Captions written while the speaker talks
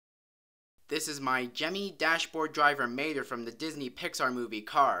This is my Gemmy dashboard driver Mater from the Disney Pixar movie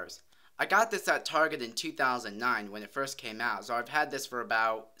Cars. I got this at Target in 2009 when it first came out, so I've had this for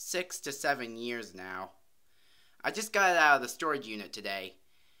about 6 to 7 years now. I just got it out of the storage unit today,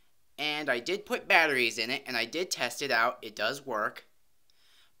 and I did put batteries in it, and I did test it out. It does work.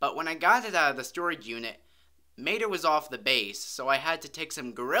 But when I got it out of the storage unit, Mater was off the base, so I had to take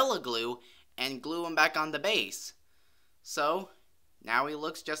some Gorilla Glue and glue him back on the base. So now he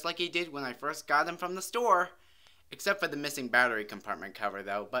looks just like he did when I first got him from the store, except for the missing battery compartment cover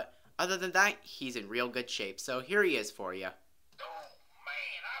though, but other than that, he's in real good shape, so here he is for you. Oh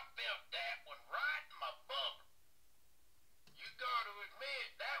man, I felt that one right in my bumper. You gotta admit,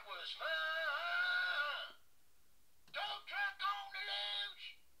 that was fun. Tow truck on the loose.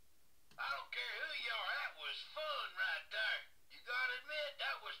 I don't care who you are, that was fun right there. You gotta admit,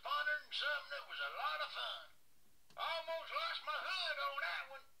 that was funner than something that was a lot of fun. Almost lost my hood on that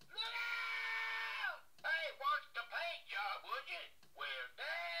one. Look out! Hey, watch the paint job, would you? Well,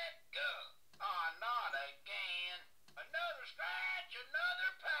 dadgum. Oh, not again. Another scratch,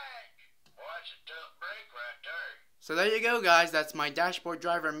 another patch. Boy, that's a tough break right there. So there you go, guys. That's my dashboard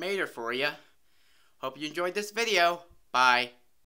driver Mater for you. Hope you enjoyed this video. Bye.